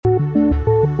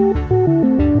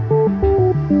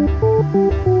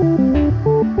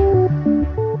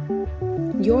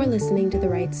listening to The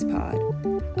Rights Pod,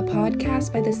 a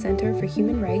podcast by the Center for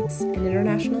Human Rights and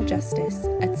International Justice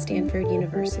at Stanford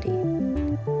University.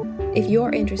 If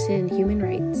you're interested in human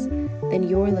rights, then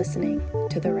you're listening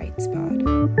to The Rights Pod.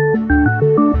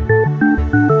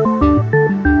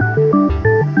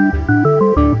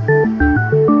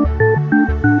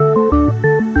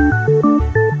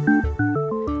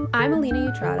 I'm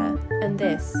Alina Utrata, and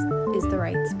this is The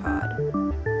Rights Pod.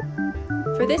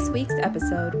 For this week's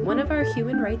episode, one of our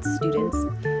human rights students,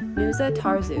 Nusa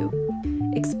Tarzu,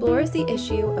 explores the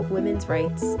issue of women's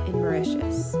rights in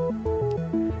Mauritius.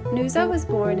 Nusa was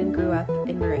born and grew up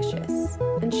in Mauritius,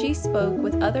 and she spoke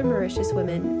with other Mauritius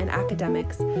women and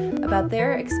academics about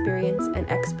their experience and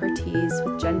expertise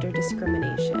with gender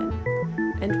discrimination,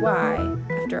 and why,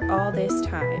 after all this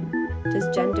time, does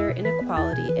gender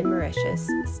inequality in Mauritius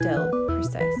still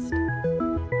persist?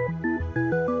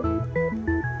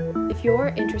 If you're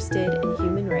interested in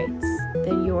human rights,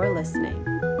 then you're listening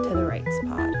to The Rights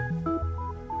Pod.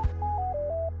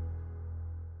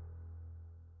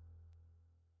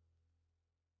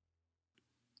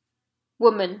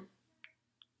 Women,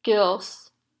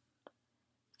 girls,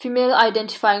 female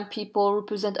identifying people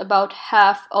represent about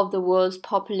half of the world's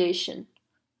population.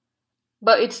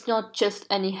 But it's not just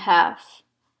any half.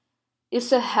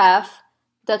 It's a half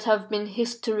that have been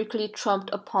historically trumped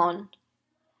upon,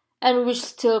 and which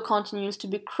still continues to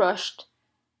be crushed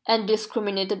and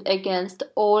discriminated against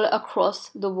all across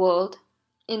the world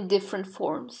in different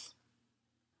forms.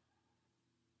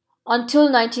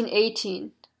 Until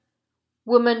 1918,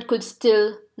 women could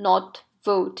still not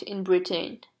vote in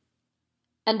Britain,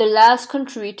 and the last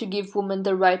country to give women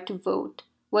the right to vote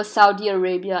was Saudi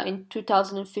Arabia in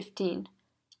 2015,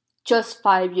 just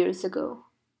 5 years ago.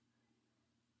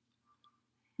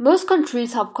 Most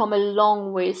countries have come a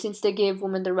long way since they gave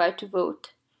women the right to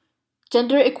vote.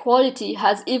 Gender equality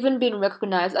has even been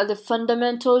recognized as a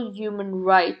fundamental human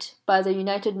right by the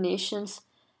United Nations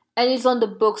and is on the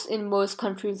books in most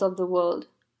countries of the world.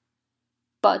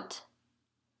 But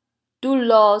do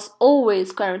laws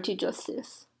always guarantee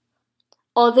justice?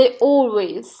 Are they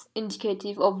always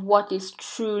indicative of what is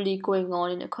truly going on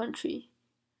in a country?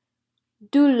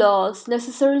 Do laws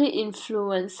necessarily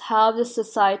influence how the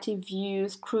society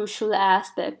views crucial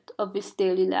aspects of its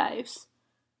daily lives?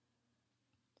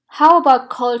 How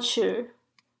about culture,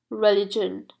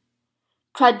 religion,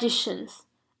 traditions,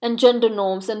 and gender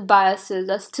norms and biases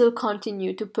that still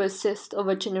continue to persist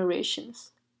over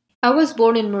generations? I was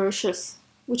born in Mauritius,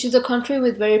 which is a country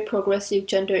with very progressive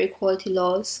gender equality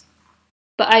laws.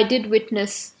 But I did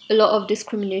witness a lot of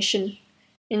discrimination,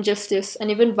 injustice,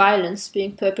 and even violence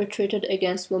being perpetrated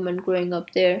against women growing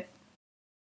up there.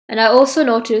 And I also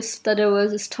noticed that there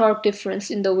was a stark difference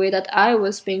in the way that I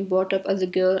was being brought up as a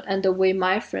girl and the way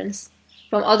my friends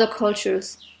from other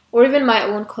cultures, or even my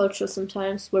own culture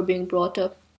sometimes, were being brought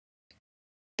up.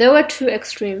 There were two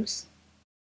extremes.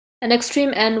 An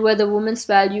extreme end where the woman's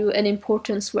value and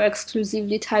importance were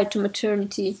exclusively tied to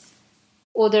maternity,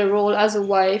 or their role as a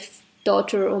wife,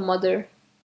 daughter, or mother.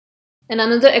 And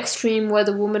another extreme where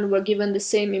the women were given the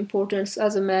same importance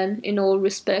as a man in all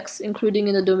respects, including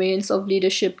in the domains of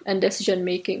leadership and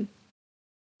decision-making.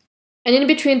 And in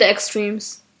between the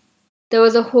extremes, there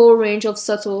was a whole range of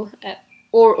subtle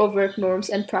or overt norms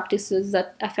and practices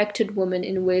that affected women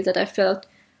in ways that I felt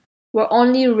were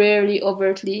only rarely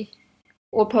overtly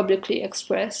or publicly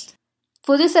expressed.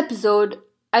 For this episode,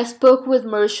 I spoke with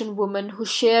Mauritian women who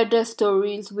shared their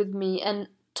stories with me and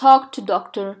talked to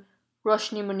Dr.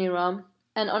 Roshni Muniram,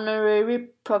 an honorary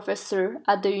professor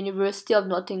at the University of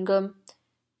Nottingham,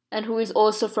 and who is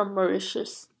also from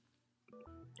Mauritius.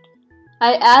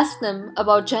 I asked them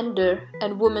about gender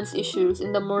and women's issues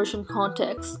in the Mauritian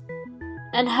context,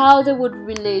 and how they would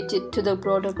relate it to the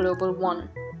broader global one.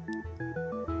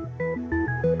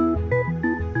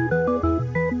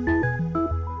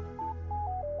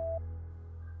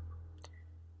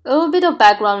 A little bit of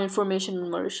background information on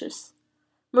Mauritius.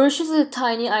 Mauritius is a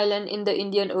tiny island in the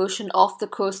Indian Ocean off the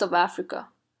coast of Africa.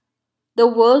 The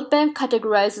World Bank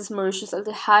categorizes Mauritius as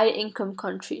a high-income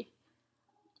country.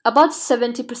 About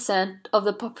 70% of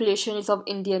the population is of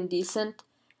Indian descent,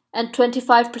 and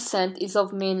 25% is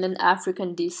of mainland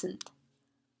African descent.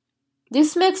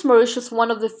 This makes Mauritius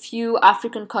one of the few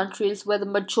African countries where the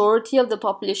majority of the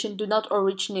population do not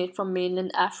originate from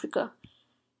mainland Africa.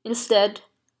 Instead,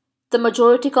 the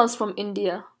majority comes from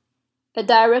India, a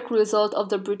direct result of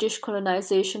the British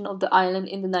colonization of the island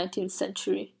in the 19th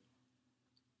century.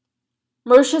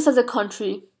 Mauritius as a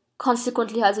country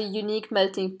consequently has a unique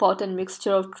melting pot and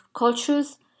mixture of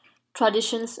cultures,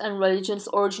 traditions, and religions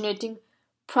originating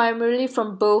primarily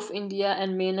from both India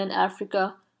and mainland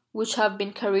Africa, which have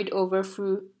been carried over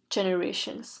through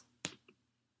generations.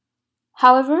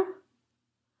 However,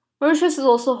 Mauritius is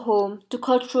also home to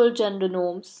cultural gender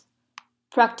norms,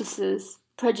 practices,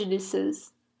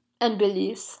 prejudices, and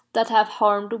beliefs that have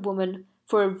harmed women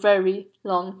for a very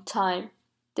long time,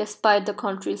 despite the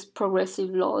country's progressive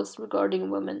laws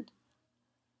regarding women.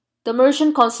 The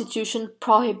Mauritian constitution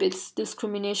prohibits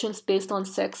discriminations based on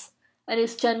sex, and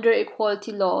its gender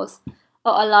equality laws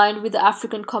are aligned with the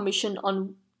African Commission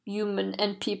on Human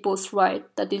and People's Rights,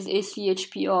 that is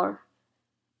ACHPR.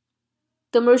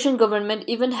 The Mauritian government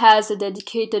even has a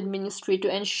dedicated ministry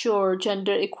to ensure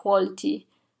gender equality,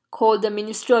 called the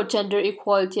Ministry of Gender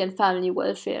Equality and Family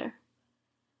Welfare.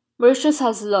 Mauritius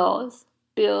has laws,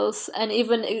 bills, and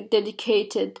even a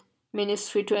dedicated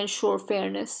ministry to ensure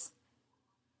fairness.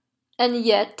 And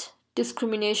yet,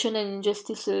 discrimination and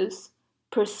injustices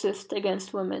persist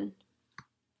against women.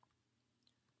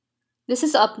 This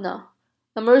is Apna,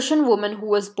 a Mauritian woman who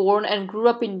was born and grew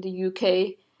up in the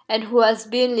UK and who has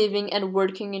been living and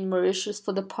working in Mauritius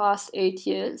for the past 8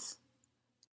 years.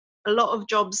 A lot of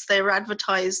jobs, they're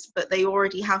advertised, but they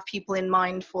already have people in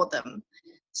mind for them.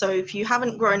 So if you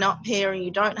haven't grown up here and you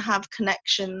don't have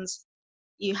connections,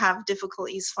 you have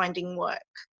difficulties finding work.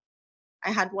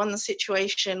 I had one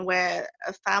situation where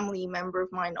a family member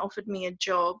of mine offered me a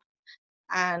job,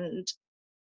 and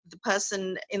the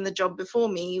person in the job before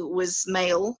me was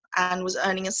male and was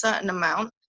earning a certain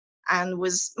amount and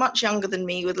was much younger than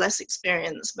me with less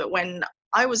experience. But when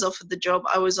I was offered the job,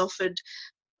 I was offered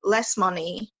less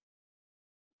money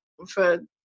for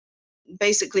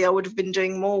basically I would have been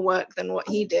doing more work than what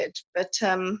he did. But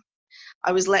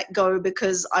I was let go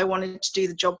because I wanted to do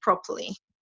the job properly.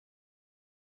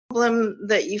 The problem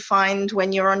that you find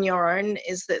when you're on your own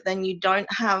is that then you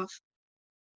don't have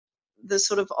the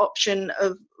sort of option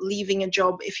of leaving a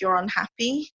job if you're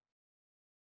unhappy,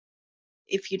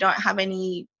 if you don't have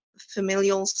any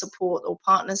familial support or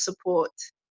partner support.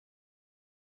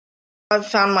 I've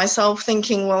found myself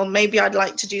thinking, well, maybe I'd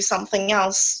like to do something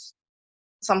else,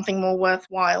 something more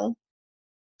worthwhile.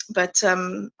 But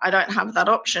I don't have that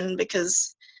option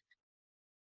because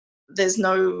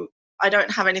I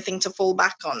don't have anything to fall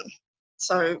back on.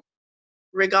 So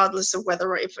regardless of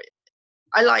whether if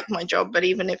I like my job, but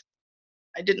even if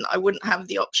I didn't, I wouldn't have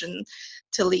the option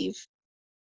to leave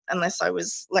unless I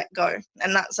was let go.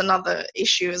 And that's another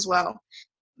issue as well,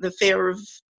 the fear of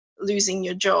losing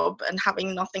your job and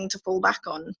having nothing to fall back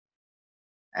on.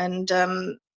 And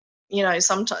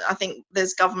sometimes I think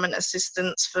there's government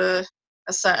assistance for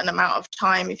a certain amount of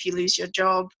time if you lose your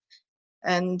job,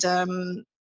 and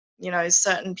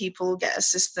certain people get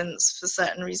assistance for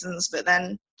certain reasons, but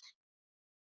then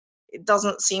it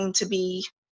doesn't seem to be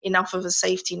enough of a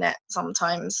safety net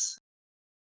sometimes.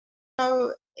 I don't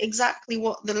know exactly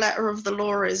what the letter of the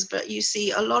law is, but you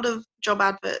see a lot of job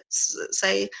adverts that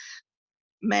say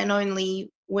men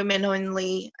only, women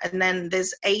only, and then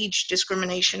there's age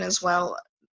discrimination as well.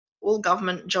 All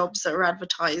government jobs that are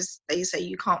advertised, they say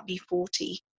you can't be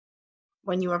 40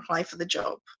 when you apply for the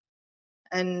job.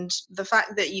 And the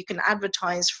fact that you can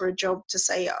advertise for a job to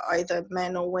say either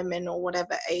men or women or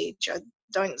whatever age,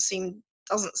 doesn't seem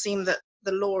that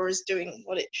the law is doing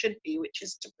what it should be, which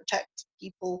is to protect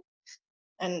people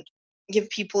and give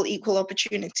people equal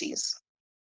opportunities.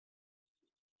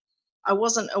 I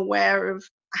wasn't aware of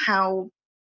how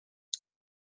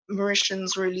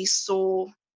Mauritians really saw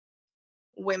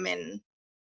women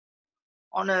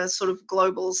on a sort of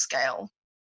global scale.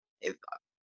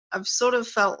 I've sort of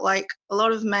felt like a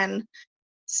lot of men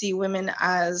see women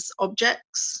as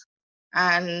objects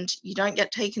and you don't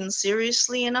get taken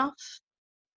seriously enough.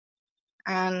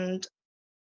 And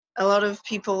a lot of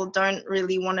people don't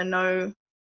really want to know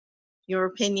your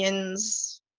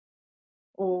opinions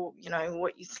or,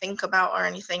 what you think about or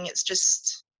anything. It's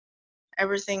just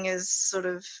everything is sort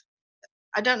of,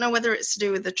 I don't know whether it's to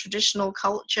do with the traditional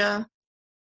culture,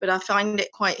 but I find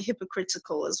it quite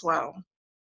hypocritical as well.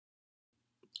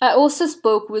 I also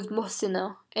spoke with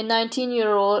Mohsina, a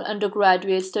 19-year-old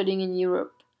undergraduate studying in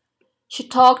Europe. She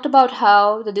talked about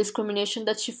how the discrimination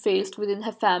that she faced within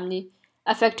her family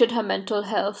affected her mental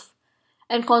health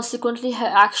and consequently her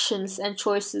actions and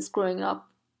choices growing up.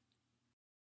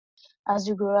 As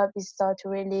you grow up, you start to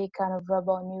really kind of rub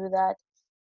on you that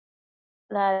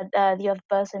the other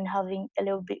person having a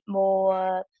little bit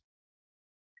more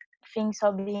things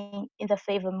are being in the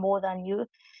favor more than you.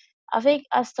 I think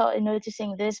I started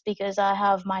noticing this because I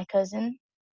have my cousin.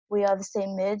 We are the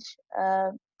same age,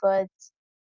 but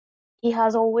he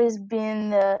has always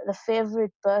been the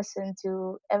favorite person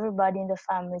to everybody in the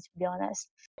family, to be honest.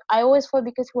 I always thought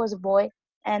because he was a boy,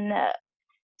 and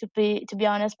to be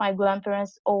honest, my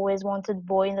grandparents always wanted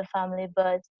boy in the family,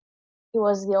 but he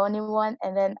was the only one,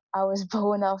 and then I was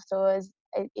born afterwards,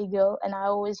 a girl, and I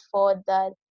always thought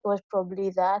that it was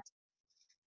probably that,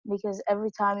 because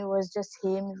every time it was just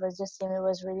him, it was just him, it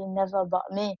was really never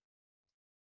about me.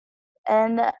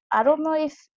 And I don't know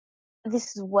if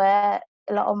this is where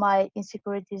a lot of my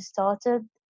insecurities started,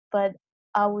 but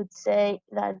I would say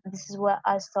that this is where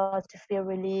I started to feel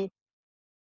really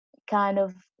kind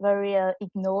of very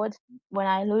ignored. When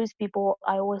I lose people,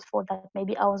 I always thought that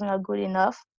maybe I wasn't good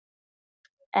enough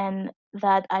and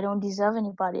that I don't deserve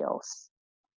anybody else.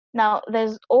 Now,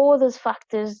 there's all those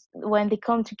factors. When they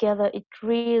come together, it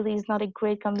really is not a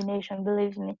great combination,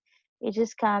 believe me. It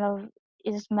just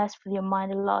it just messes with your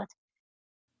mind a lot.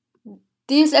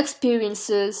 These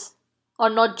experiences are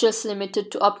not just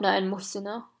limited to Apna and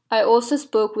Muhsina. I also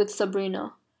spoke with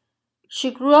Sabrina.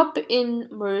 She grew up in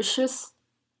Mauritius,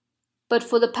 but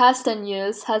for the past 10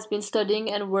 years has been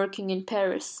studying and working in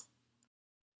Paris.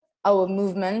 Our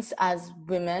movements as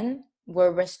women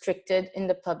were restricted in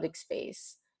the public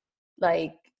space.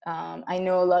 Like, I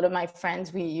know a lot of my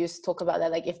friends, we used to talk about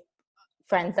that, like if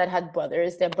friends that had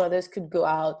brothers, their brothers could go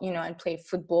out, and play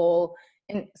football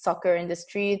and soccer in the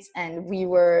streets, and we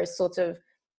were sort of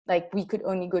like, we could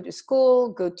only go to school,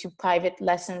 go to private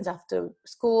lessons after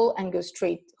school, and go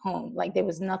straight home. Like there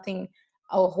was nothing,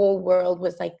 our whole world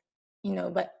was like,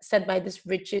 but set by this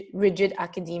rigid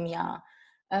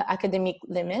academic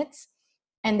limits,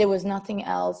 and there was nothing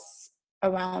else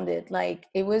around it. Like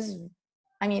it was,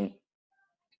 I mean,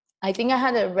 I think I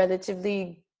had a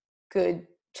relatively good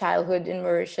childhood in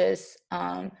Mauritius,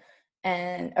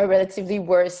 and a relatively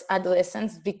worse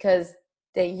adolescence, because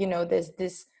there's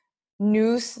this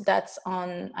news that's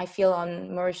on, I feel, on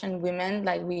Mauritian women,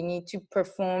 like we need to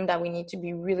perform, that we need to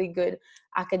be really good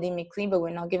academically, but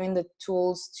we're not given the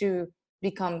tools to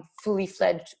become fully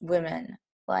fledged women.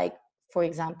 Like, for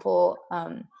example,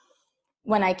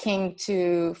 when I came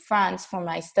to France for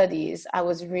my studies,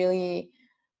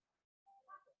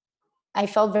 I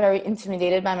felt very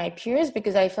intimidated by my peers,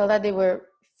 because I felt that they were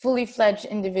fully fledged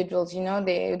individuals.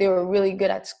 They were really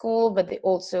good at school, but they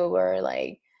also were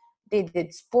like, they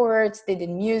did sports, they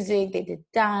did music, they did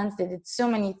dance, they did so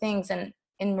many things. And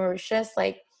in Mauritius,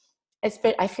 like,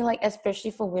 I feel like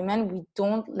especially for women, we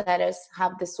don't let us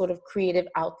have this sort of creative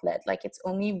outlet. Like it's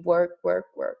only work, work,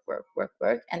 work, work, work,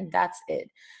 work, and that's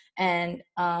it. And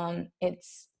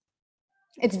it's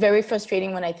very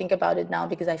frustrating when I think about it now,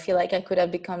 because I feel like I could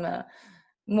have become a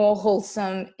more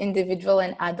wholesome individual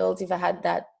and adult if I had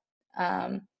that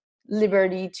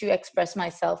liberty to express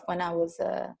myself when I was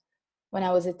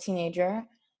a teenager.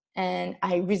 And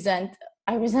I resent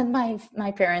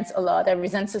my parents a lot. I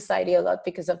resent society a lot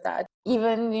because of that.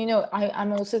 Even,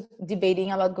 I'm also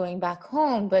debating about going back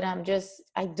home, but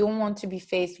I don't want to be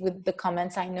faced with the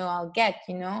comments I know I'll get,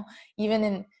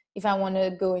 even if I want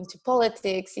to go into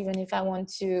politics, even if I want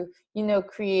to,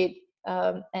 create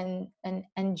an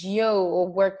NGO or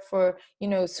work for,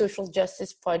 social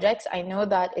justice projects, I know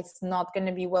that it's not going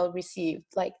to be well received.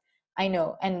 Like, I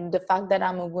know. And the fact that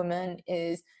I'm a woman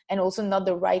and also not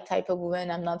the right type of woman,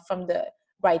 I'm not from the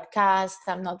right caste,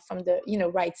 I'm not from the,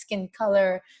 right skin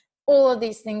color, all of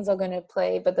these things are going to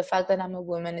play. But the fact that I'm a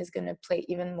woman is going to play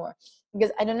even more.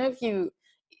 Because I don't know if you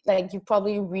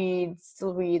probably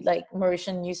still read like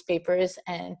Mauritian newspapers,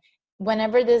 and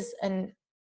whenever there's an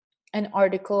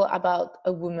article about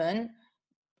a woman,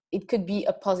 it could be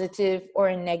a positive or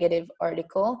a negative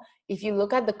article. If you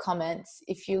look at the comments,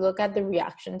 if you look at the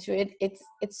reaction to it,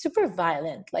 it's super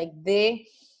violent. Like they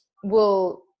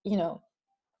will,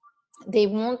 they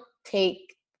won't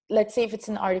take, let's say if it's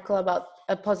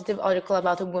a positive article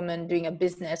about a woman doing a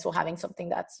business or having something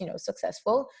that's,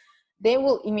 successful, they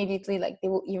will immediately, like, they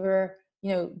will either,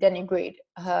 denigrate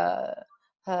her.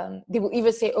 They will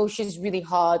either say, oh, she's really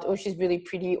hot, or she's really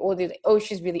pretty, or they, oh,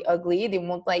 she's really ugly. They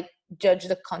won't like judge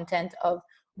the content of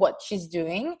what she's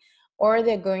doing, or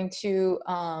they're going to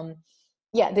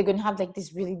they're going to have like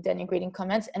these really denigrating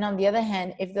comments. And on the other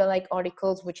hand, if they're like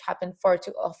articles, which happen far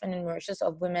too often in Mauritius,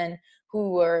 of women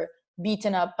who were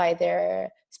beaten up by their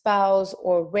spouse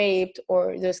or raped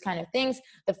or those kind of things,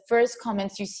 the first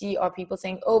comments you see are people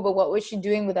saying, oh, but what was she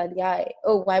doing with that guy?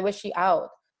 Oh, why was she out?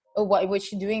 Oh, why was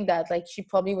she doing that? Like, she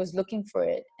probably was looking for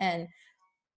it. And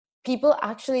people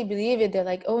actually believe it. They're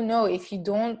like, oh no, if you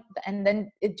don't, and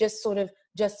then it just sort of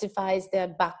justifies their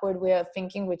backward way of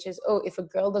thinking, which is, oh, if a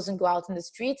girl doesn't go out in the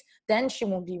streets, then she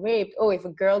won't be raped. Oh, if a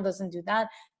girl doesn't do that,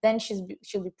 then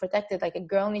she'll be protected. Like, a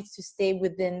girl needs to stay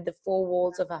within the four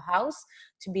walls of a house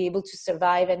to be able to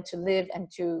survive and to live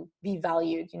and to be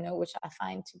valued, which I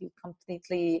find to be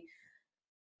completely,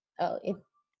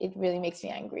 it really makes me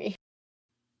angry.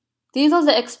 These are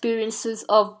the experiences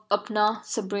of Apna,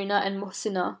 Sabrina, and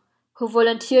Mohsina, who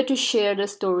volunteered to share their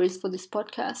stories for this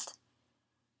podcast.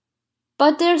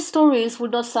 But their stories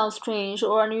would not sound strange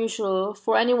or unusual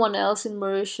for anyone else in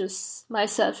Mauritius,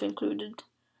 myself included.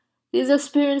 These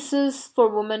experiences for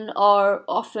women are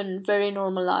often very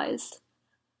normalized.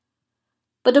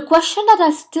 But the question that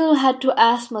I still had to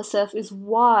ask myself is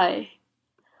why?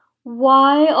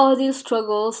 Why are these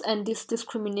struggles and this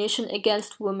discrimination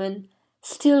against women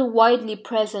still widely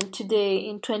present today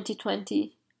in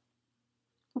 2020?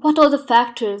 What are the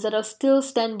factors that are still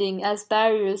standing as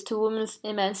barriers to women's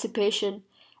emancipation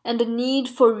and the need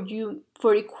for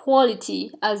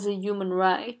equality as a human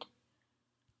right?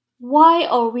 Why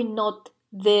are we not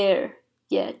there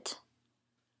yet?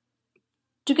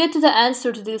 To get to the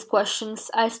answer to these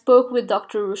questions, I spoke with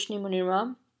Dr. Rushni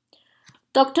Muniram.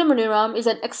 Dr. Muniram is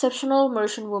an exceptional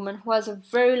Mauritian woman who has a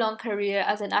very long career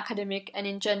as an academic and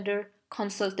in gender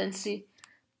consultancy,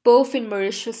 both in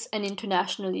Mauritius and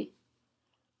internationally.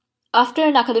 After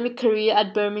an academic career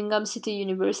at Birmingham City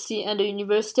University and the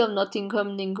University of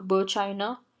Nottingham, Ningbo,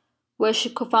 China, where she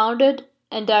co-founded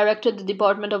and directed the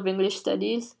Department of English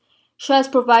Studies, she has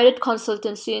provided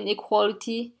consultancy in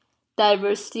equality,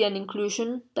 diversity and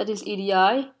inclusion, that is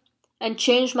EDI, and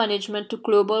change management to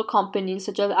global companies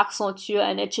such as Accenture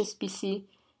and HSBC,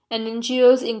 and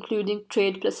NGOs including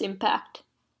Trade Plus Impact.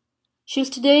 She is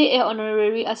today an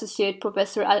honorary associate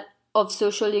professor of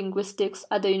social linguistics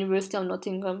at the University of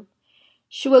Nottingham.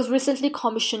 She was recently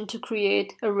commissioned to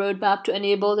create a roadmap to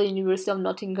enable the University of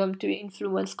Nottingham to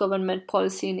influence government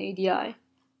policy in ADI.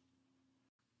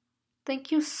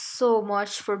 Thank you so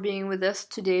much for being with us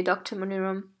today, Dr.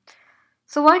 Muniram.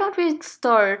 So why don't we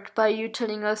start by you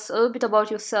telling us a little bit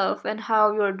about yourself and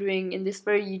how you're doing in this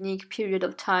very unique period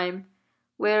of time,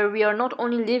 where we are not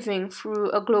only living through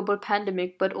a global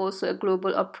pandemic, but also a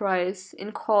global uprising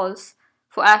in calls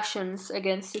for actions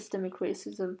against systemic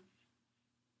racism.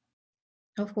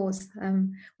 Of course.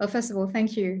 Well, first of all,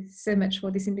 thank you so much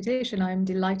for this invitation. I'm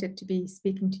delighted to be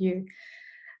speaking to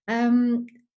you.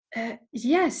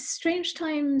 Yes, strange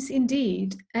times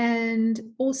indeed, and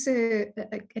also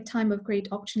a time of great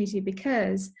opportunity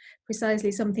because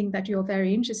precisely something that you're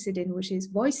very interested in, which is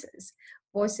voices.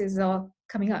 Voices are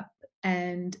coming up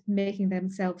and making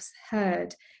themselves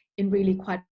heard in really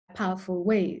quite powerful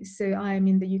ways. So I'm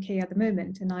in the UK at the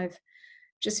moment, and I've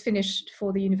just finished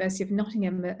for the University of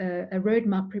Nottingham a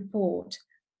roadmap report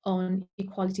on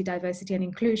equality, diversity and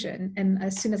inclusion. And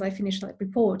as soon as I finished that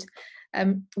report,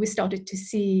 we started to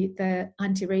see the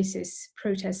anti-racist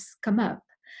protests come up.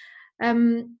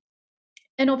 And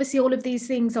obviously all of these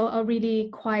things are really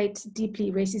quite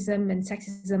deeply, racism and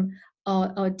sexism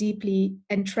are deeply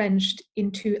entrenched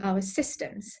into our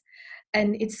systems.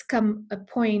 And it's come a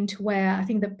point where I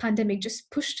think the pandemic just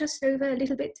pushed us over a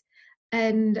little bit,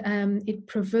 and it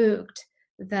provoked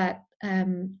that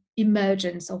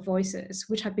emergence of voices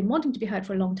which have been wanting to be heard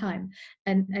for a long time,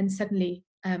 and suddenly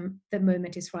the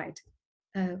moment is right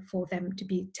for them to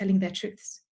be telling their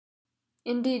truths.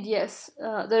 Indeed, yes.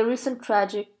 The recent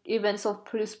tragic events of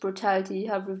police brutality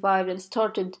have revived and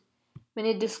started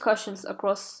many discussions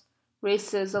across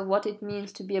races of what it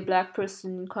means to be a black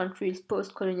person in countries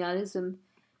post-colonialism.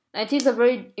 And it is a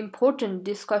very important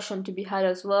discussion to be had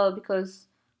as well, because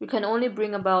we can only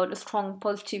bring about a strong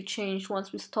positive change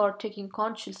once we start taking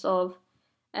conscious of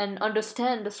and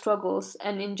understand the struggles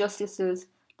and injustices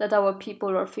that our people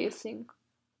are facing.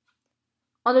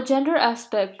 On the gender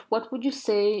aspect, what would you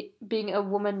say being a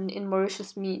woman in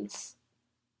Mauritius means?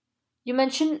 You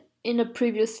mentioned in a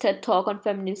previous TED talk on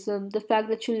feminism the fact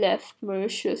that you left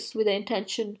Mauritius with the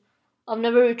intention of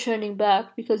never returning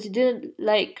back because you didn't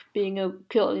like being a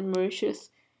girl in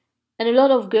Mauritius. And a lot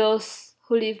of girls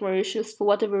who leave Mauritius for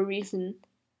whatever reason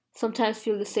sometimes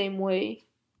feel the same way.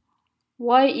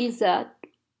 Why is that?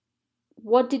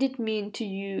 What did it mean to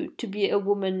you to be a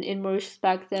woman in Mauritius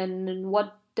back then, and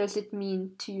what does it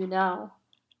mean to you now?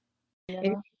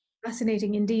 Yeah.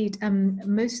 Fascinating indeed.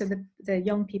 Most of the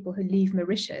young people who leave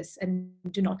Mauritius and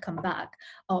do not come back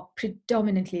are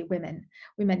predominantly women.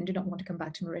 Women do not want to come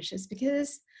back to Mauritius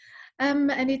because,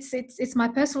 and it's my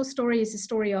personal story. It's a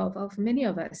story of many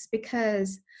of us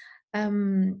because.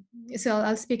 So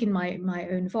I'll speak in my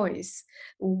own voice.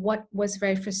 What was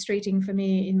very frustrating for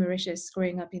me in Mauritius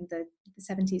growing up in the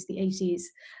 70s, the 80s,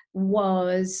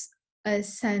 was a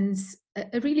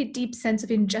really deep sense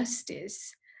of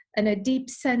injustice and a deep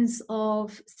sense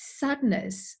of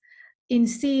sadness in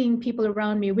seeing people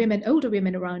around me, older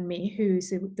women around me, who's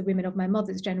the women of my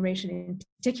mother's generation in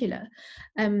particular,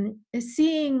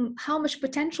 seeing how much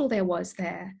potential there was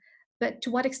there, but to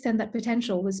what extent that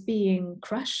potential was being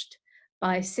crushed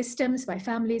by systems, by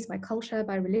families, by culture,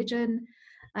 by religion,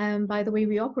 by the way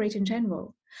we operate in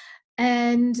general.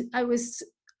 And I was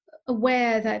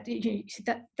aware that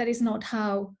that is not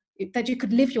how, that you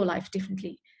could live your life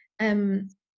differently.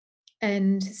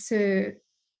 And so,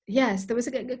 yes, there was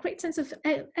a great sense of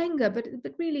anger,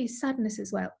 but really sadness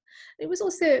as well. It was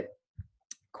also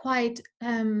quite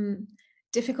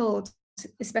difficult,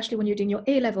 especially when you're doing your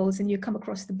A-levels and you come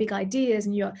across the big ideas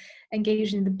and you're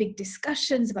engaged in the big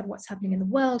discussions about what's happening in the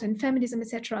world and feminism,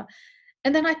 etc.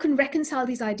 And then I couldn't reconcile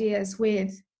these ideas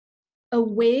with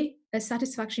a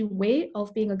satisfactory way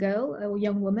of being a girl or a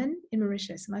young woman in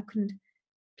Mauritius, and I couldn't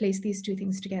place these two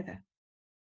things together.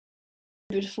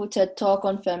 Beautiful TED Talk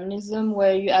on feminism,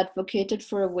 where you advocated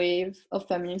for a wave of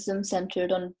feminism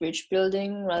centered on bridge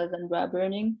building rather than bra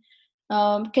burning.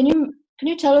 Can you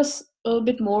tell us a little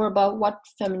bit more about what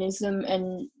feminism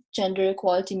and gender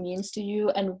equality means to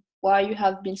you, and why you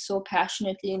have been so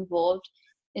passionately involved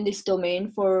in this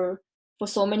domain for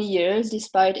so many years,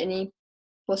 despite any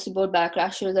possible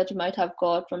backlashes that you might have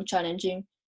got from challenging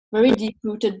very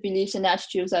deep-rooted beliefs and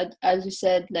attitudes, as you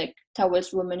said, like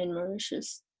towards women in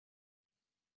Mauritius?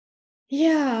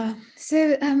 Yeah,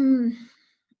 so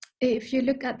if you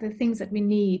look at the things that we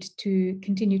need to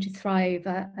continue to thrive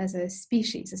as a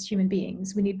species, as human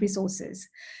beings, we need resources.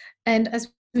 And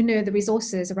as we know, the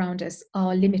resources around us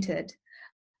are limited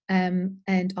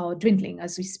and are dwindling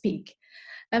as we speak.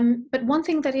 But one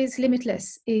thing that is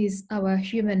limitless is our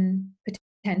human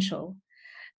potential.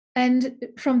 And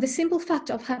from the simple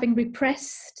fact of having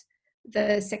repressed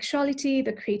the sexuality,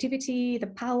 the creativity, the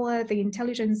power, the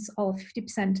intelligence of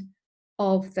 50%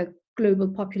 of the global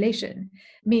population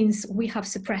means we have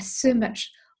suppressed so much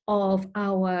of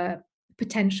our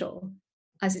potential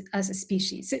as a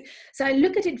species. So I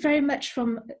look at it very much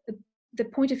from the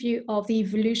point of view of the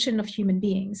evolution of human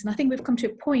beings. And I think we've come to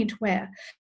a point where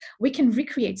we can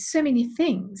recreate so many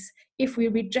things if we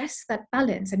redress that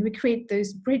balance and recreate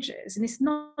those bridges. And it's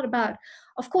not about,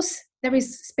 of course, there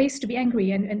is space to be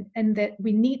angry and that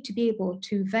we need to be able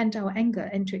to vent our anger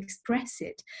and to express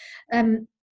it.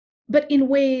 But in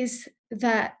ways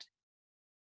that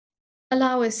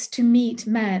allow us to meet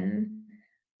men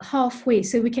halfway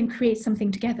so we can create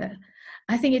something together.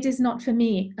 I think it is not for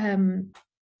me.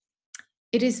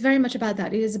 It is very much about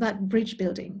that. It is about bridge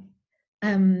building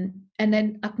and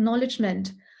then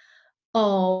acknowledgement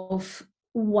of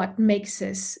what makes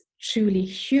us truly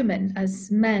human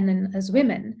as men and as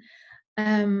women.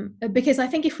 Because I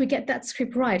think if we get that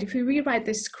script right, if we rewrite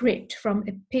the script from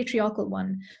a patriarchal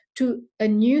one to a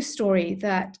new story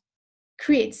that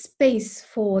creates space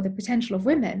for the potential of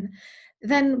women,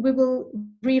 then we will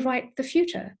rewrite the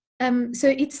future.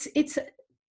 So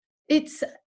it's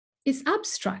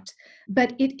abstract,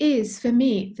 but it is, for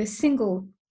me, the single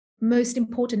most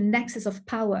important nexus of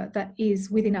power that is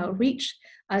within our reach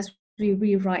as we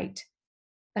rewrite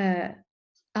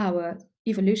our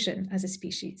evolution as a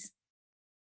species.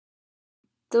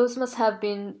 Those must have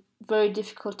been very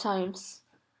difficult times.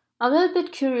 I'm a little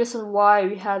bit curious on why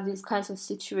we had these kinds of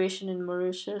situations in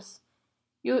Mauritius.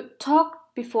 You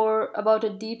talked before about a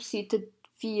deep-seated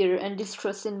fear and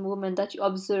distrust in women that you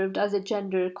observed as a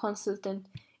gender consultant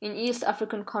in East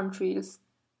African countries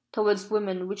towards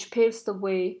women, which paves the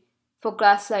way for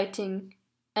gaslighting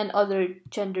and other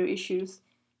gender issues.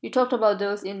 You talked about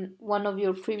those in one of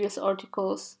your previous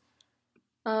articles.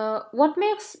 What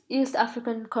makes East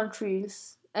African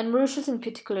countries, and Mauritius in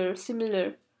particular,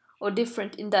 similar or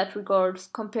different in that regards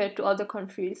compared to other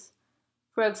countries?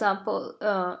 For example,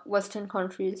 Western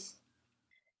countries.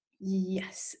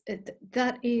 Yes,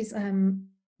 that is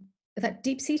that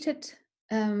deep-seated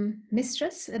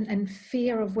mistrust and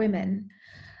fear of women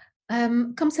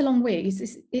comes a long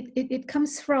ways. It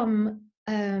comes from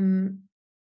the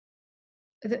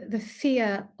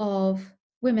fear of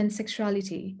women's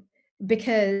sexuality,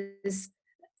 because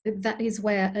that is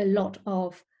where a lot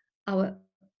of our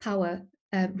power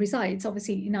resides,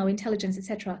 obviously in our intelligence,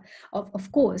 etc.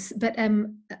 Of course, but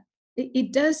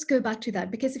it does go back to that,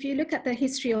 because if you look at the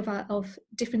history of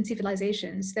different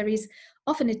civilizations, there is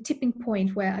often a tipping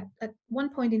point where at one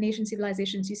point in Asian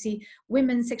civilizations you see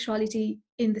women's sexuality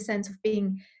in the sense of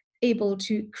being able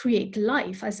to create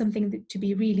life as something to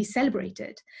be really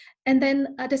celebrated. And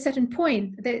then at a certain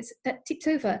point, that tips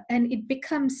over and it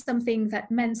becomes something that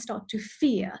men start to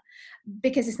fear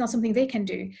because it's not something they can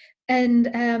do. And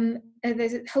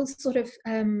there's a whole sort of,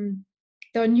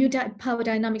 there are new power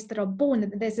dynamics that are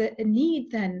born. There's a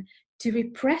need then to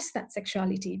repress that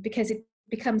sexuality because it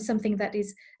becomes something that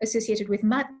is associated with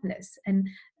madness, and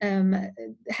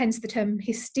hence the term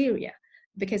hysteria.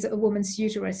 because a woman's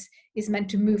uterus is meant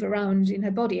to move around in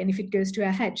her body, and if it goes to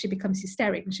her head, she becomes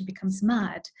hysteric and she becomes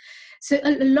mad. So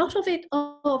a lot of it,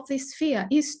 of this fear,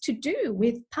 is to do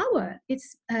with power.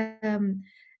 It's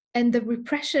and the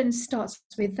repression starts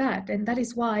with that, and that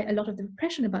is why a lot of the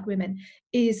repression about women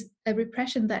is a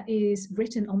repression that is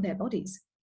written on their bodies.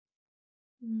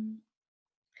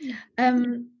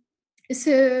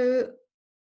 So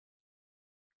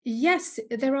yes,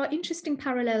 there are interesting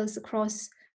parallels across,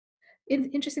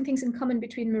 interesting things in common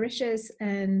between Mauritius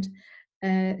and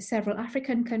several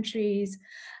African countries.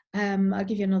 I'll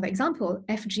give you another example.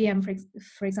 FGM,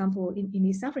 for example, in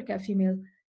East Africa, female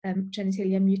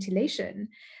genitalia mutilation,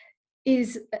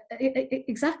 is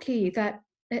exactly that,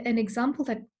 an example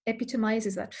that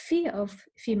epitomizes that fear of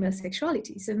female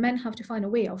sexuality. So men have to find a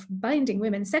way of binding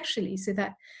women sexually so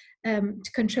that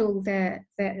to control their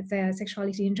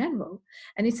sexuality in general.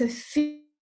 And it's a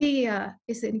fear,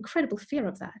 it's an incredible fear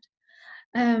of that.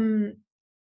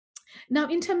 Now,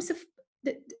 in terms of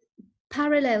the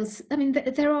parallels, I mean,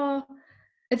 there are,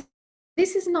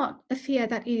 this is not a fear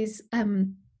that is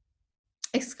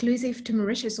exclusive to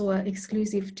Mauritius or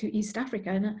exclusive to East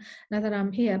Africa. Now that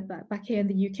I'm here, back here in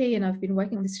the UK, and I've been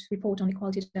working on this report on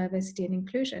equality, diversity and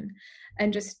inclusion,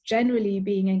 and just generally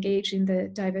being engaged in the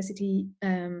diversity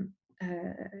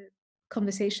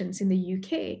conversations in the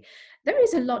UK, there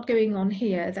is a lot going on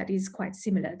here that is quite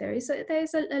similar. There's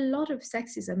a lot of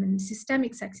sexism and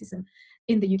systemic sexism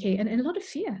in the UK, and a lot of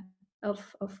fear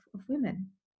of women.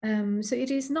 So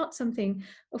it is not something,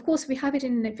 of course, we have it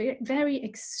in a very, very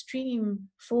extreme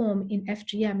form in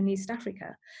FGM in East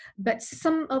Africa, but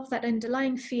some of that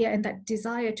underlying fear and that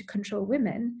desire to control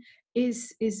women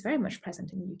is very much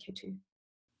present in the UK too.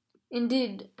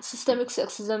 Indeed, systemic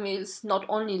sexism is not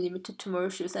only limited to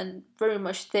Mauritius and very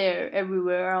much there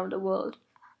everywhere around the world.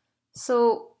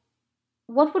 So,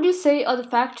 what would you say are the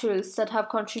factors that have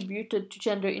contributed to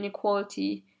gender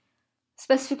inequality,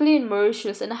 specifically in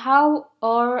Mauritius, and how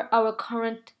are our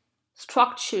current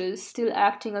structures still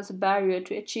acting as a barrier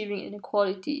to achieving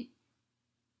inequality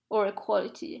or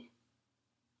equality?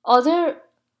 Are there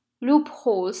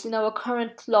loopholes in our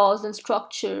current laws and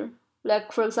structure,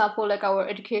 like, for example, like our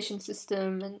education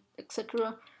system and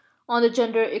etc., on the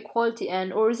gender equality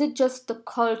end, or is it just the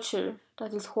culture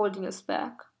that is holding us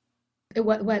back?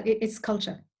 Well, it's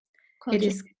culture. It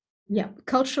is, yeah.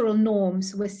 Cultural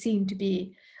norms were seen to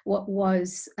be what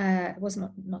was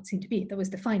not seen to be. That was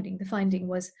the finding. The finding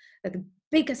was that the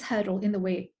biggest hurdle in the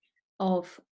way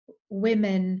of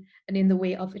women and in the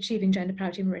way of achieving gender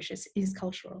parity in Mauritius is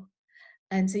cultural.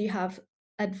 And so you have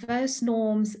adverse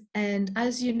norms, and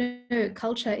as you know,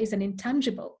 culture is an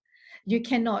intangible. You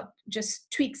cannot just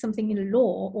tweak something in a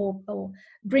law or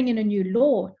bring in a new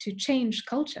law to change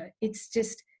culture. It's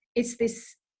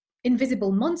this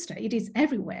invisible monster. It is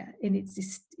everywhere, and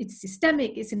it's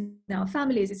systemic. It's in our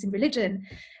families, it's in religion,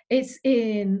 it's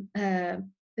in the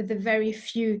very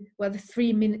few, well, the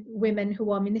 3 women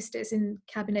who are ministers in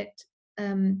cabinet,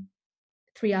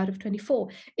 3 out of 24.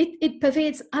 It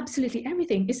pervades absolutely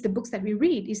everything. It's the books that we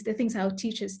read, it's the things our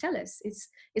teachers tell us,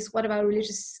 it's what our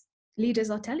religious leaders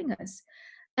are telling us.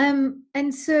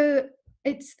 And so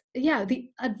it's, yeah,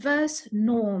 the adverse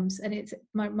norms, and it's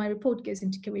my report goes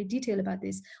into great detail about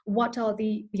this. What are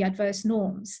the adverse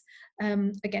norms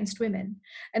against women?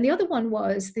 And the other one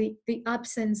was the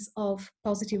absence of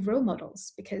positive role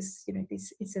models, because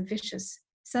it's a vicious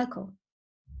circle.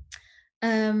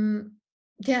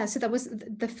 Yeah, so that was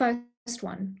the first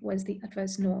one, was the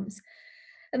adverse norms.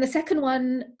 And the second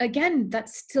one, again,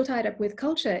 that's still tied up with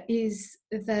culture, is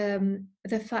the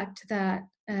fact that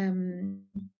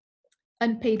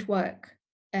unpaid work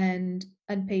and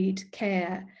unpaid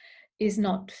care is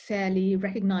not fairly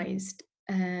recognized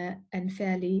and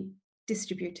fairly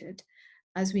distributed,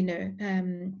 as we know,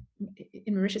 in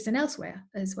Mauritius and elsewhere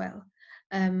as well.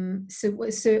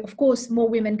 So of course, more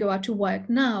women go out to work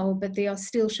now, but they are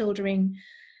still shouldering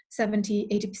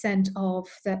 70-80% of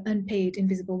the unpaid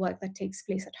invisible work that takes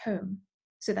place at home.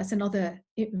 So that's another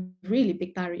really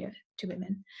big barrier to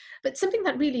women. But something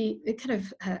that really kind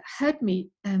of hurt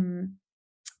me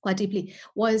quite deeply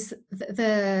was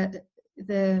the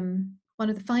one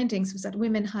of the findings was that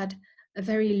women had a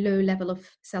very low level of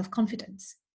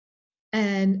self-confidence,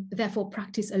 and therefore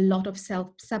practice a lot of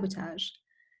self-sabotage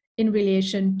in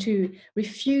relation to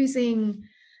refusing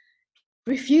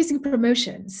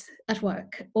promotions at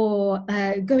work, or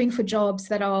going for jobs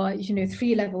that are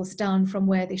 3 levels down from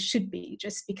where they should be,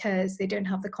 just because they don't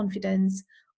have the confidence,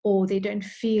 or they don't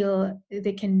feel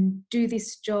they can do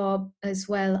this job as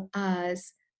well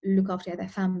as look after their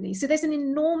family. So there's an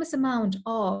enormous amount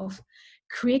of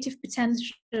creative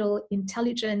potential,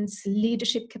 intelligence,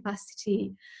 leadership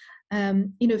capacity,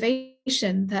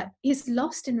 innovation that is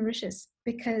lost in Mauritius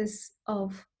because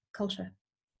of culture.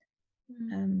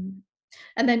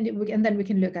 And then we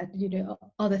can look at, you know,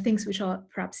 other things which are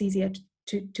perhaps easier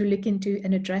to look into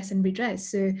and address and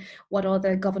redress. So what are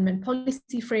the government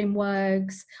policy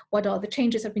frameworks? What are the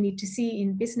changes that we need to see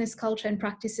in business culture and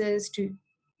practices to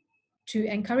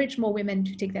encourage more women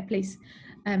to take their place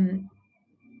in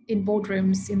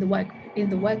boardrooms, in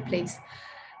the workplace?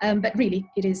 But really,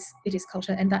 it is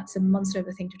culture, and that's a monster of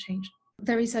a thing to change.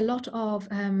 There is a lot of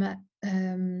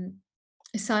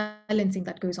silencing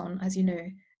that goes on, as you know,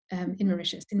 in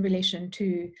Mauritius in relation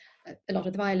to a lot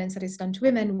of the violence that is done to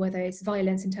women, whether it's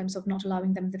violence in terms of not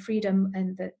allowing them the freedom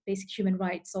and the basic human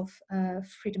rights of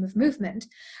freedom of movement.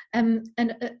 And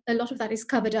a lot of that is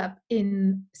covered up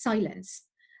in silence.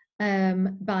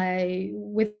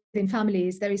 Within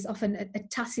families, there is often a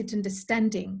tacit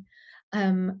understanding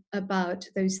about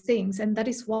those things, and that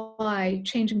is why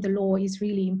changing the law is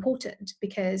really important,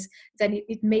 because then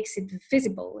it makes it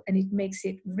visible and it makes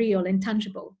it real and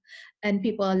tangible, and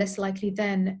people are less likely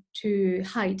then to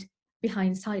hide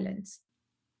behind silence.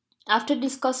 After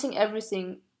discussing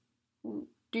everything,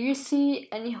 do you see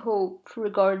any hope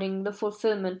regarding the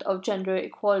fulfillment of gender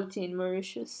equality in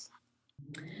Mauritius?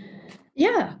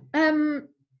 Yeah.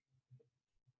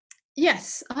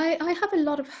 Yes, I have a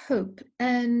lot of hope,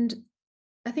 and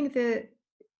I think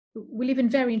we live in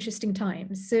very interesting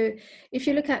times. So if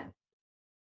you look at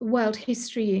world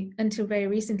history until very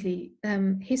recently,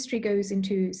 history goes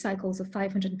into cycles of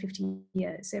 550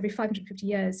 years. So every 550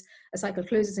 years, a cycle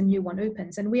closes, a new one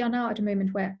opens. And we are now at a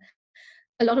moment where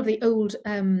a lot of the old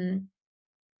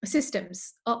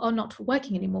systems are not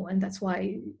working anymore, and that's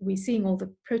why we're seeing all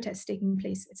the protests taking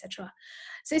place, etc.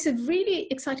 So it's a really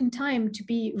exciting time to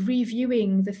be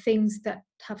reviewing the things that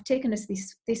have taken us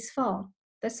thus far,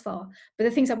 but the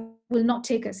things that will not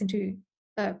take us into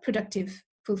a productive,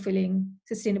 fulfilling,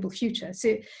 sustainable future.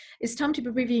 So it's time to be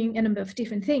reviewing a number of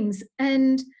different things.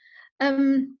 And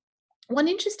one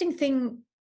interesting thing,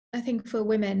 I think, for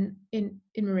women in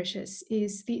Mauritius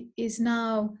is to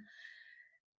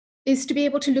be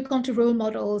able to look onto role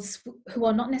models who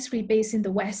are not necessarily based in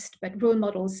the West, but role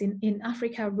models in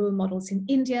Africa, role models in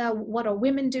India. What are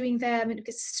women doing there? I mean,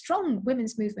 it's a strong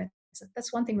women's movement. So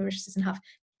that's one thing Mauritius doesn't have.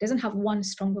 It doesn't have one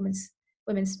strong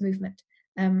women's movement.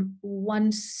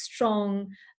 One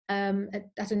strong,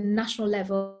 at a national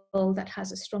level, that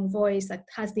has a strong voice, that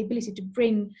has the ability to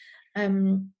bring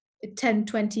 10,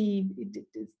 20,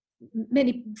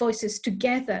 many voices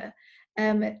together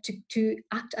to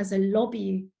act as a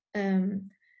lobby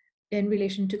in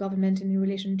relation to government and in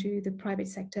relation to the private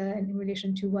sector and in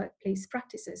relation to workplace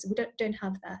practices. We don't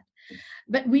have that,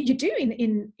 but you do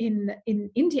in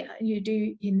India, you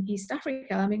do in East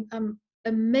Africa. I mean, I'm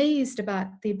amazed about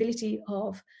the ability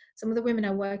of some of the women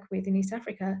I work with in East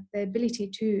Africa, their ability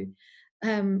to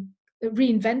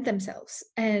reinvent themselves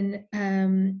and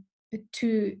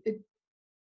to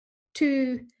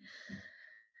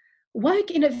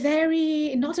work in a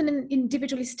very, not in an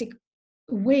individualistic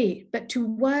way, but to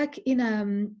work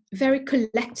in very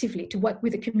collectively, to work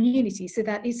with the community, so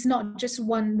that it's not just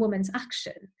one woman's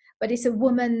action, but it's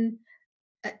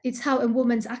it's how a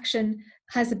woman's action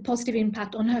has a positive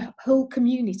impact on her whole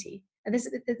community. And there's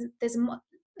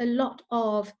a lot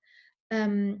of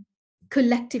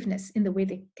collectiveness in the way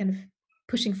they kind of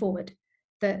pushing forward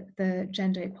the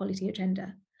gender equality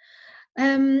agenda.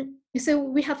 So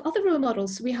we have other role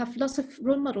models. We have lots of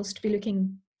role models to be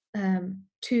looking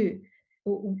to,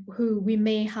 who we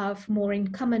may have more in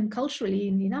common culturally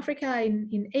in Africa,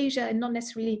 in Asia, and not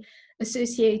necessarily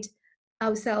associate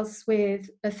ourselves with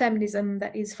a feminism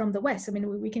that is from the West. I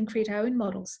mean, we can create our own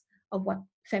models of what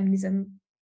feminism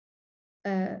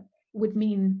would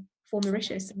mean for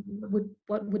Mauritius.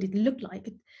 What would it look like?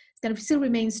 It kind of still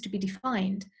remains to be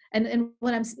defined. And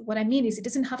what I mean is, it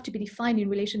doesn't have to be defined in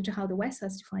relation to how the West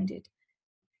has defined it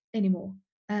anymore.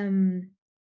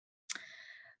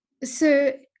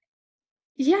 So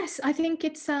yes, I think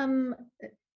it's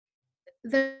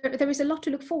there is a lot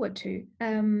to look forward to.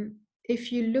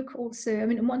 If you look also, I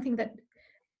mean, one thing that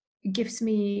gives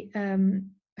me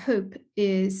hope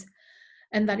is,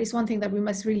 and that is one thing that we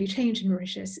must really change in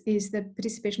Mauritius, is the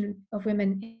participation of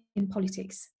women in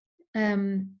politics.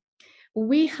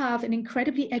 We have an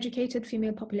incredibly educated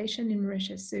female population in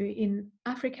Mauritius. So in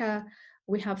Africa,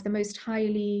 we have the most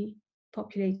highly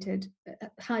populated,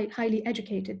 highly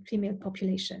educated female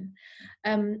population.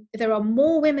 There are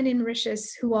more women in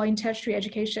Mauritius who are in tertiary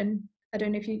education. I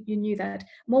don't know if you knew that.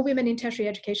 More women in tertiary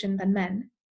education than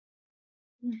men.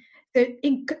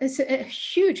 It's a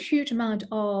huge amount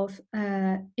of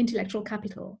intellectual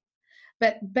capital,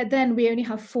 but then we only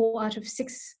have 4 out of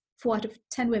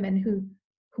 10 women who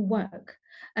work.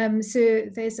 So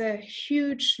there's a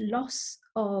huge loss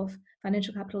of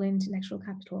financial capital and intellectual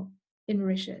capital in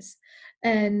Mauritius,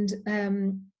 and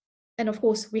of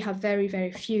course we have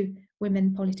very few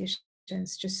women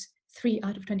politicians. Just 3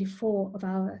 out of 24 of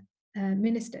our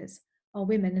ministers are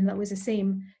women, and that was the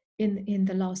same in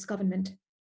the last government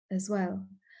as well.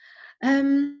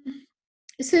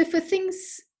 So for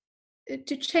things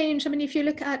to change, I mean, if you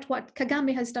look at what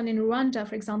Kagame has done in Rwanda,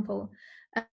 for example,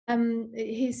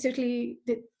 he's certainly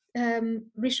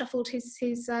reshuffled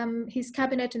his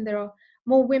cabinet, and there are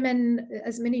more women,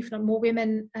 as many, if not more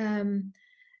women,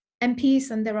 MPs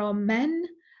than there are men.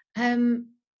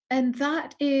 And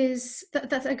that is,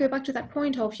 that I go back to that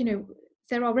point of,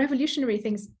 there are revolutionary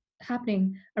things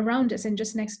happening around us and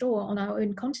just next door on our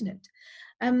own continent.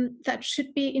 That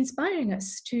should be inspiring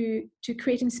us to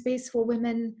creating space for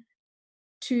women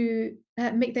to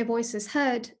make their voices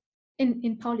heard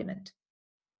in Parliament.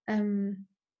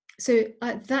 So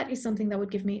that is something that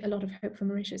would give me a lot of hope for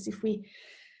Mauritius. If we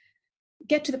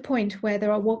get to the point where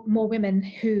there are more women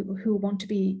who want to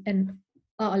be and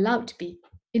are allowed to be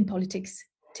in politics,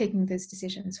 taking those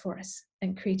decisions for us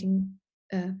and creating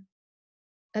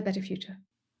a better future.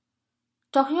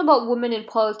 Talking about women in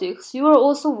politics, you were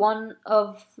also one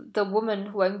of the women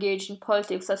who engaged in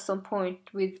politics at some point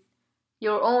with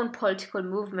your own political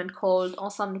movement called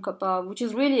Ensemble Capable, which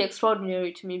is really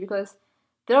extraordinary to me because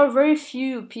there are very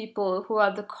few people who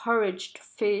have the courage to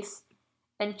face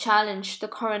and challenge the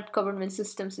current government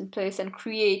systems in place and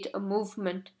create a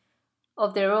movement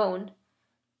of their own.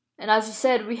 And as you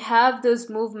said, we have those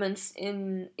movements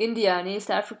in India and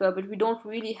East Africa, but we don't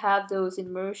really have those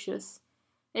in Mauritius.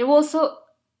 And also,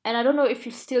 and I don't know if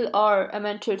you still are a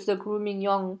mentor to the Grooming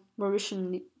Young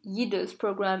Mauritian Leaders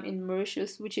program in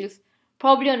Mauritius, which is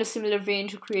probably on a similar vein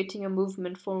to creating a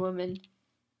movement for women.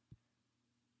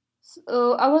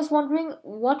 So I was wondering,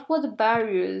 what were the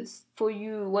barriers for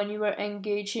you when you were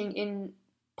engaging in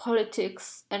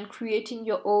politics and creating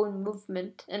your own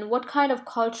movement, and what kind of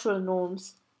cultural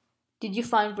norms did you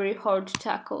find very hard to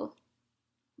tackle?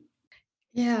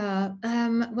 Yeah,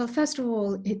 well, first of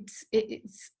all, it's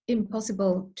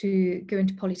impossible to go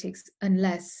into politics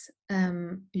unless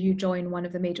you join one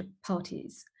of the major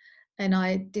parties. And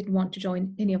I didn't want to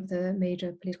join any of the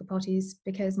major political parties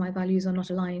because my values are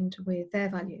not aligned with their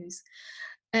values.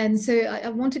 And so I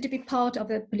wanted to be part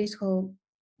of a political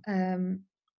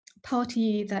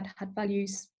party that had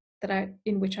values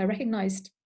in which I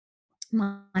recognized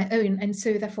my own. And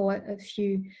so therefore a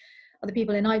few other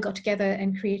people and I got together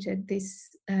and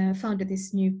founded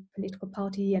this new political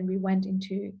party, and we went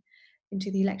into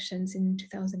the elections in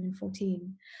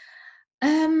 2014.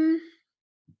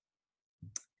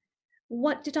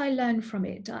 What did I learn from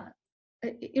it?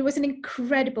 It was an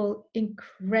incredible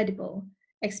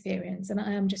experience, and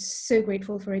I am just so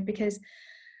grateful for it because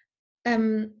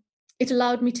it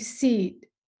allowed me to see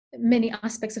many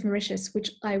aspects of Mauritius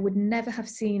which I would never have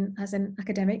seen as an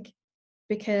academic,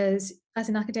 because as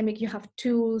an academic you have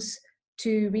tools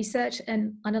to research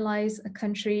and analyze a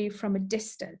country from a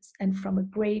distance and from a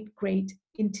great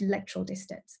intellectual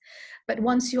distance. But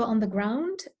once you're on the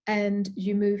ground and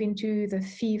you move into the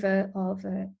fever of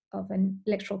an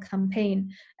electoral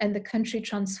campaign, and the country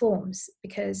transforms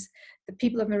because the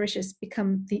people of Mauritius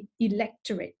become the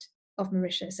electorate of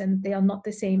Mauritius, and they are not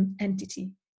the same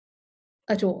entity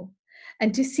at all.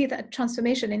 And to see that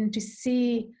transformation and to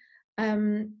see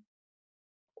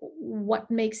what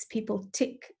makes people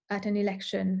tick at an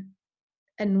election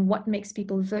and what makes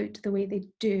people vote the way they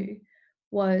do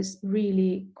was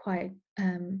really quite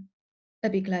a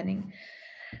big learning.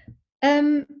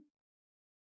 In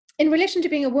relation to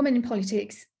being a woman in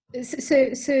politics,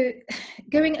 so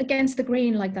going against the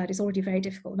grain like that is already very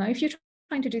difficult. Now, if you're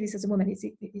trying to do this as a woman,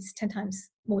 it's 10 times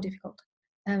more difficult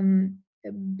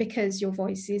because your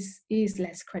voice is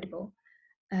less credible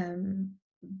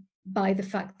by the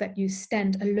fact that you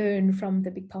stand alone from the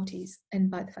big parties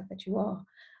and by the fact that you are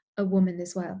a woman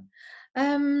as well.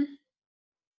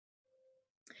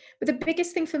 But the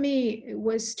biggest thing for me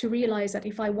was to realize that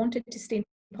if I wanted to stay in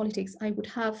politics, I would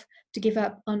have to give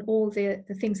up on all the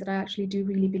things that I actually do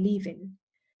really believe in.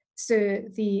 So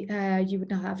you would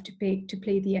now have to play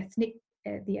the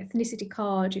ethnicity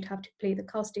card, you'd have to play the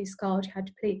caste-based card, you had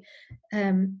to play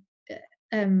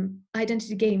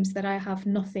identity games that I have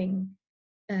nothing,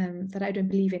 that I don't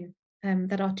believe in,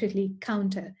 that are totally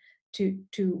counter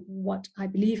to what I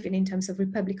believe in terms of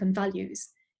Republican values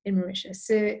in Mauritius.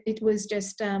 So it was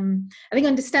just, I think,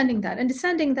 understanding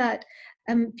that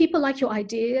People like your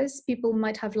ideas. People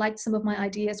might have liked some of my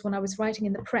ideas when I was writing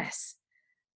in the press,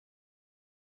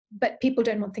 but people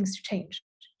don't want things to change.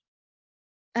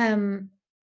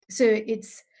 So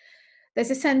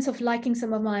there's a sense of liking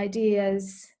some of my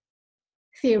ideas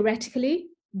theoretically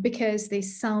because they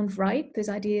sound right. Those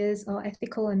ideas are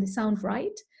ethical and they sound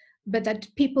right, but that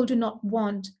people do not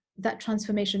want that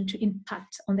transformation to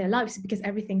impact on their lives because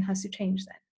everything has to change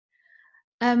then.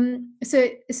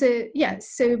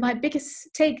 So my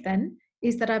biggest take then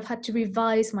is that I've had to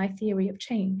revise my theory of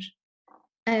change,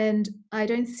 and I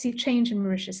don't see change in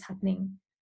Mauritius happening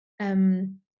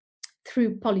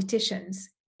through politicians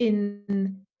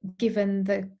given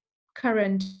the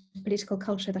current political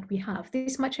culture that we have.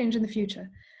 This might change in the future,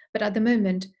 but at the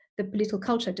moment, the political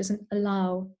culture doesn't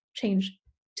allow change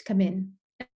to come in,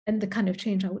 and the kind of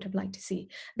change I would have liked to see.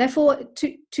 Therefore,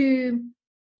 to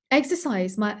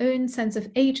exercise my own sense of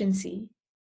agency,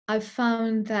 I've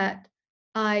found that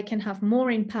I can have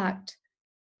more impact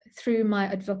through my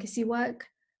advocacy work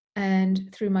and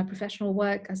through my professional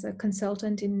work as a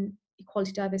consultant in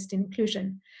equality, diversity, and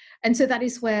inclusion. And so that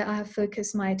is where I have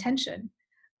focused my attention.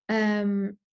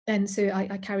 And so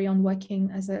I carry on working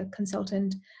as a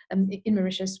consultant in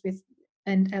Mauritius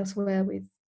and elsewhere with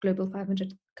Global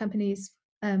 500 companies,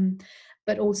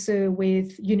 but also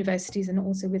with universities and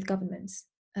also with governments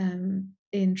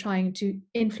in trying to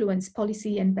influence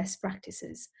policy and best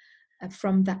practices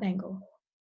from that angle.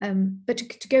 But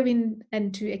to go in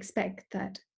and to expect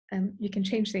that you can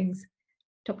change things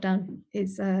top down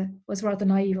was rather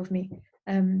naive of me.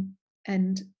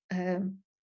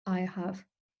 I have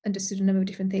understood a number of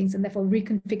different things and therefore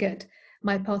reconfigured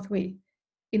my pathway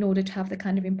in order to have the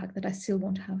kind of impact that I still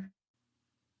want to have.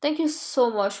 Thank you so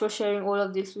much for sharing all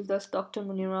of this with us, Dr.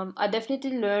 Muniram. I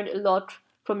definitely learned a lot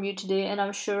from you today, and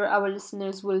I'm sure our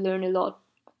listeners will learn a lot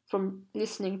from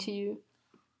listening to you.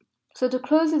 So to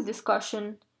close this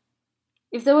discussion,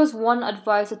 if there was one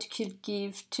advice that you could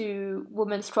give to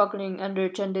women struggling under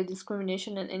gender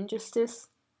discrimination and injustice,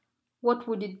 what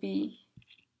would it be?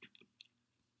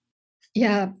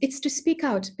 Yeah, it's to speak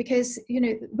out because,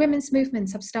 women's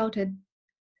movements have started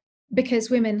because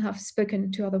women have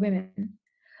spoken to other women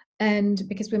and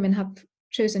because women have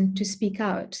chosen to speak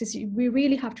out. So we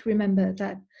really have to remember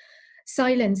that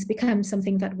silence becomes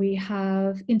something that we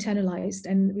have internalized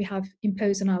and we have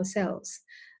imposed on ourselves.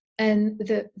 And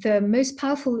the most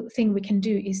powerful thing we can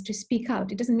do is to speak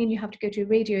out. It doesn't mean you have to go to a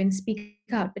radio and speak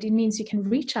out, but it means you can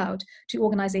reach out to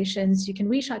organizations, you can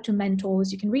reach out to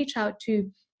mentors, you can reach out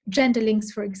to Gender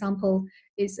Links, for example,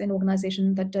 is an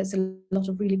organization that does a lot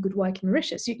of really good work in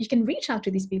Mauritius. You can reach out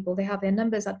to these people, they have their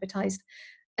numbers advertised,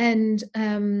 and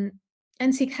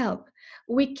seek help.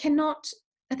 We cannot,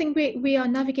 I think we are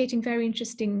navigating a very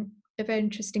interesting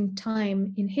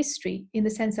time in history, in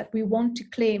the sense that we want to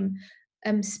claim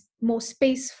more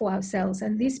space for ourselves,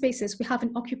 and these spaces, we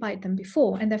haven't occupied them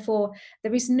before, and therefore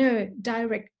there is no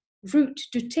direct route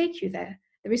to take you there.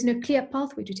 There is no clear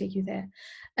pathway to take you there.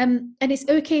 And it's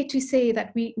okay to say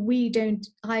that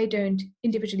I don't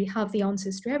individually have the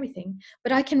answers to everything,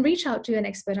 but I can reach out to an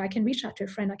expert, I can reach out to a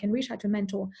friend, I can reach out to a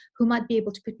mentor who might be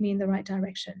able to put me in the right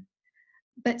direction.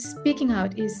 But speaking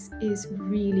out is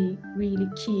really, really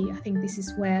key. I think this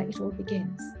is where it all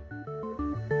begins.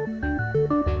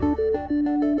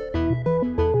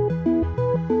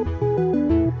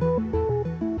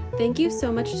 Thank you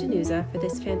so much to Nusa for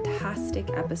this fantastic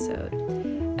episode,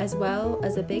 as well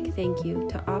as a big thank you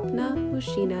to Apna,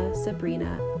 Mushina,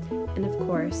 Sabrina, and of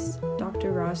course,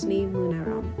 Dr. Rosny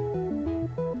Muniram.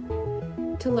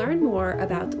 To learn more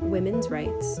about women's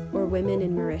rights or women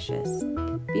in Mauritius,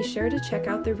 be sure to check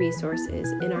out the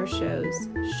resources in our show's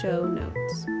show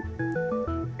notes.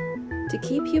 To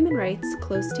keep human rights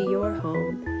close to your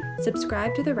home,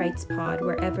 subscribe to The Rights Pod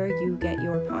wherever you get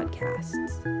your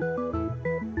podcasts.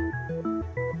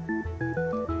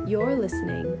 You're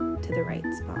listening to The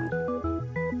Rights Pod.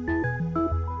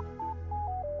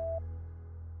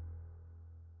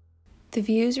 The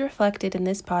views reflected in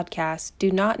this podcast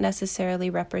do not necessarily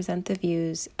represent the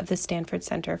views of the Stanford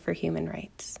Center for Human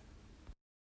Rights.